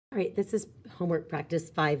right, this is homework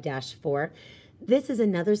practice 5-4. This is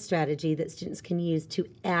another strategy that students can use to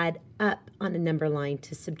add up on a number line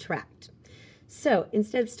to subtract. So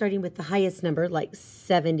instead of starting with the highest number, like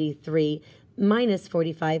 73 minus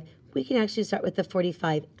 45, we can actually start with the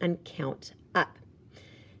 45 and count up.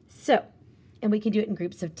 So, and we can do it in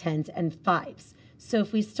groups of 10s and 5s. So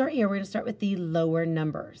if we start here, we're going to start with the lower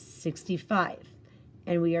number, 65.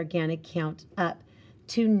 And we are going to count up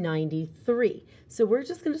to 93. So we're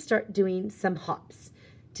just going to start doing some hops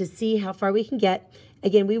to see how far we can get.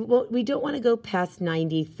 Again, we don't want to go past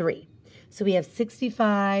 93. So we have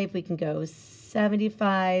 65, we can go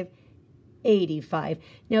 75, 85.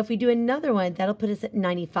 Now if we do another one, that'll put us at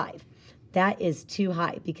 95. That is too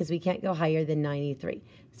high because we can't go higher than 93.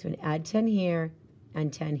 So we're going to add 10 here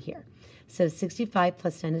and 10 here. So 65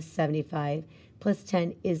 plus 10 is 75, plus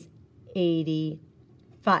 10 is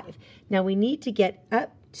 85. Now we need to get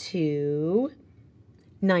up to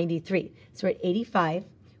 93. So we're at 85.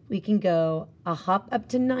 We can go a hop up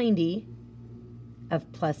to 90 of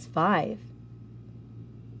plus 5.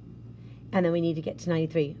 And then we need to get to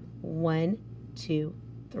 93. 1, 2,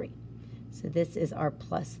 3. So this is our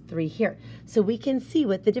plus 3 here. So we can see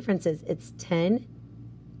what the difference is. It's 10,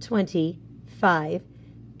 20, 5,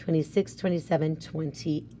 26, 27,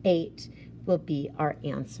 28 will be our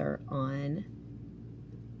answer on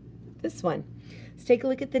this one. Let's take a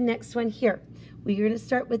look at the next one here. We're going to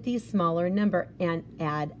start with the smaller number and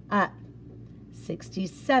add up.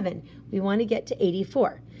 67. We want to get to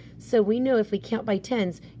 84. So we know if we count by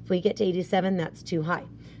tens, if we get to 87, that's too high.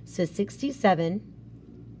 So 67,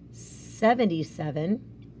 77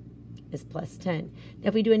 is plus 10. Now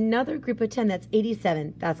if we do another group of 10, that's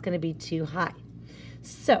 87. That's going to be too high.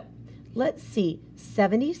 So let's see,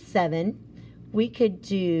 77, we could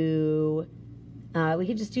just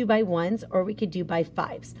do by ones or we could do by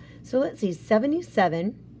fives. So let's see,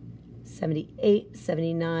 77, 78,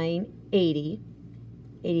 79, 80,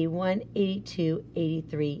 81, 82,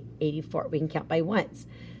 83, 84. We can count by ones.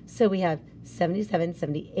 So we have 77,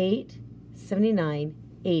 78, 79,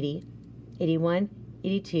 80, 81,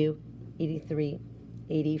 82, 83,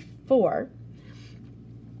 84.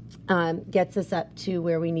 Gets us up to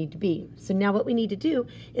where we need to be. So now what we need to do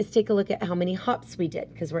is take a look at how many hops we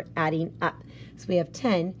did because we're adding up. So we have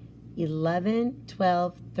 10, 11,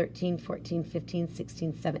 12, 13, 14, 15,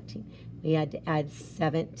 16, 17. We had to add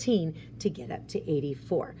 17 to get up to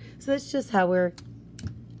 84. So that's just how we're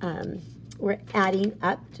adding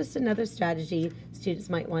up. Just another strategy students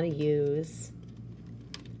might want to use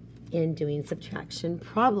in doing subtraction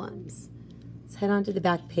problems. Let's head on to the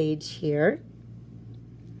back page here.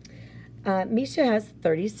 Misha has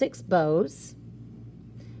 36 bows.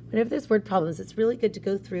 Whenever there's word problems, it's really good to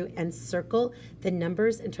go through and circle the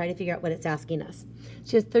numbers and try to figure out what it's asking us.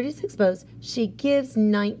 She has 36 bows. She gives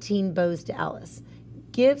 19 bows to Alice.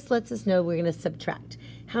 Gives lets us know we're going to subtract.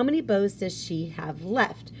 How many bows does she have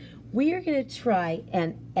left? We are going to try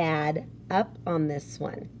and add up on this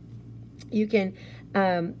one. You can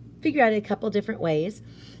figure out it a couple different ways.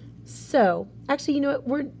 So, actually, you know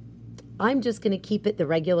what? I'm just going to keep it the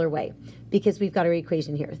regular way because we've got our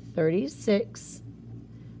equation here. 36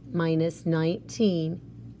 minus 19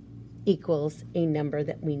 equals a number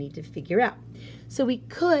that we need to figure out. So we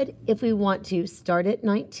could, if we want to, start at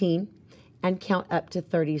 19 and count up to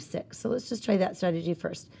 36. So let's just try that strategy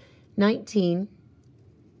first. 19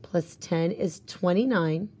 plus 10 is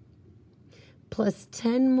 29. Plus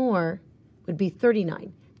 10 more would be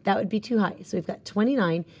 39. That would be too high. So we've got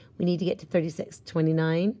 29. We need to get to 36.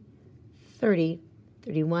 29, 30,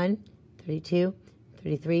 31, 32,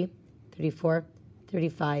 33, 34,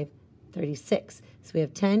 35, 36. So we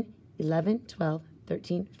have 10, 11, 12,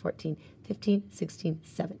 13, 14, 15, 16,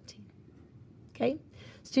 17. Okay?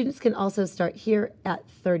 Students can also start here at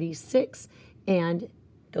 36 and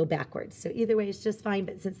go backwards. So either way is just fine,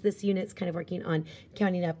 but since this unit's kind of working on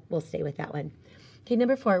counting up, we'll stay with that one. Okay,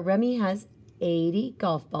 number 4, Remy has 80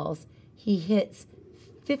 golf balls. He hits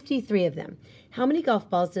 53 of them. How many golf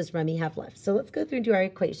balls does Remy have left? So let's go through and do our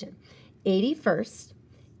equation. 80 first,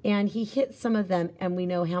 and he hits some of them, and we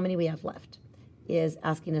know how many we have left is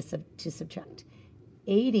asking us to subtract.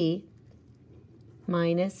 80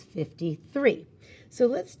 minus 53. So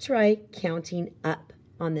let's try counting up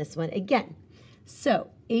on this one again. So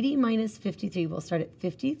 80 minus 53, we'll start at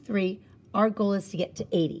 53. Our goal is to get to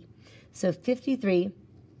 80. So 53,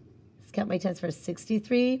 let's count my tens first,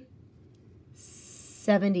 63,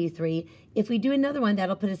 73. If we do another one,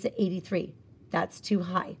 that'll put us at 83. That's too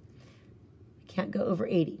high. We can't go over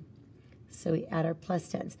 80. So we add our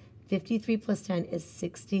plus 10s. 53 plus 10 is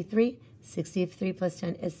 63. 63 plus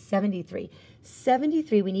 10 is 73.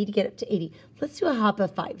 73, we need to get up to 80. Let's do a hop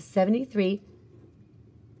of 5. 73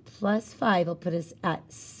 plus 5 will put us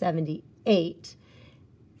at 78,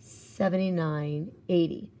 79,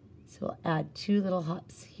 80. So we'll add 2 little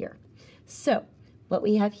hops here. So what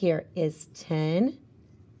we have here is 10,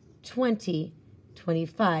 20,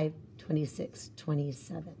 25, 26,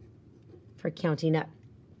 27 for counting up.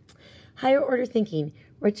 Higher order thinking.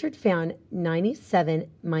 Richard found 93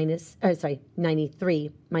 minus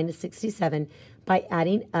 67 by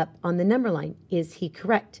adding up on the number line. Is he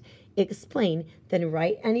correct? Explain, then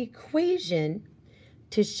write an equation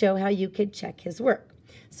to show how you could check his work.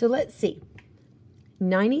 So let's see.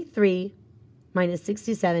 93 minus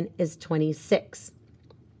 67 is 26.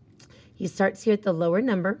 He starts here at the lower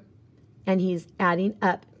number, and he's adding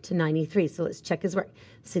up to 93. So let's check his work.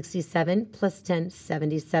 67 plus 10,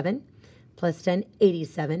 77. Plus 10,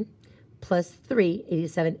 87. Plus 3,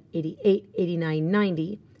 87, 88, 89,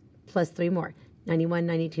 90. Plus 3 more, 91,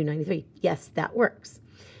 92, 93. Yes, that works.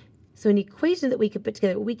 So an equation that we could put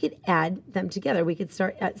together, we could add them together. We could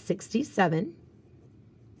start at 67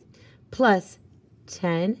 plus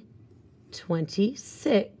 10,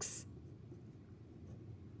 26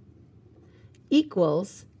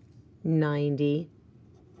 equals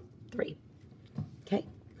 93. Okay.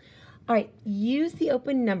 All right. Use the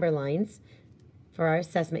open number lines for our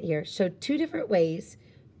assessment here. Show 2 different ways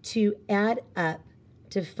to add up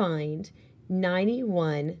to find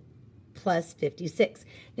 91 plus 56.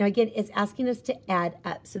 Now again, it's asking us to add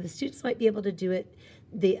up. So the students might be able to do it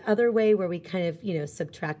the other way where we kind of,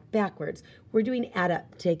 subtract backwards. We're doing add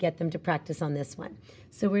up to get them to practice on this one.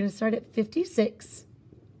 So we're going to start at 56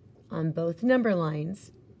 on both number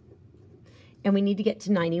lines, and we need to get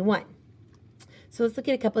to 91. So let's look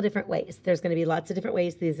at a couple different ways. There's going to be lots of different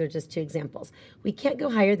ways. These are just 2 examples. We can't go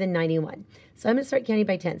higher than 91. So I'm going to start counting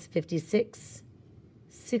by tens. 56,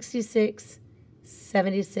 66,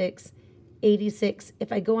 76, 86.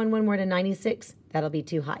 If I go on one more to 96, that'll be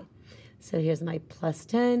too high. So here's my plus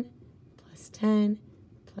 10, plus 10,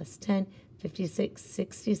 plus 10, 56,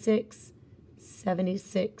 66,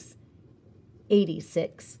 76,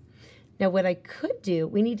 86. Now what I could do,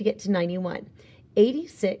 we need to get to 91.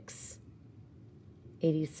 86,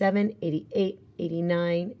 87, 88,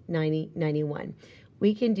 89, 90, 91.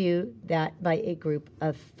 We can do that by a group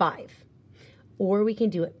of 5. Or we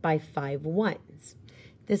can do it by 5 ones.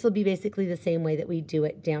 This will be basically the same way that we do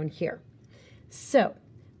it down here. So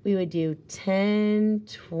we would do 10,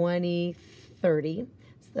 20, 30.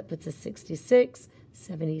 So that puts us 66,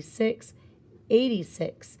 76,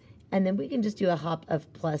 86. And then we can just do a hop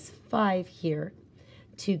of plus 5 here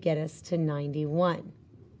to get us to 91.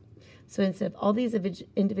 So instead of all these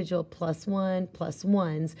individual plus 1, plus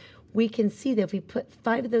 1s, we can see that if we put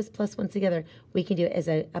 5 of those plus 1s together, we can do it as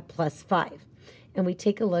a plus 5. And we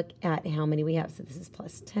take a look at how many we have. So this is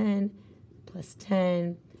plus 10, plus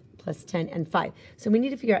 10, plus 10, and 5. So we need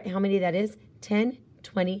to figure out how many that is. 10,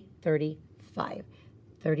 20, 30, 5.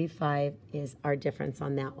 35 is our difference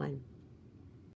on that one.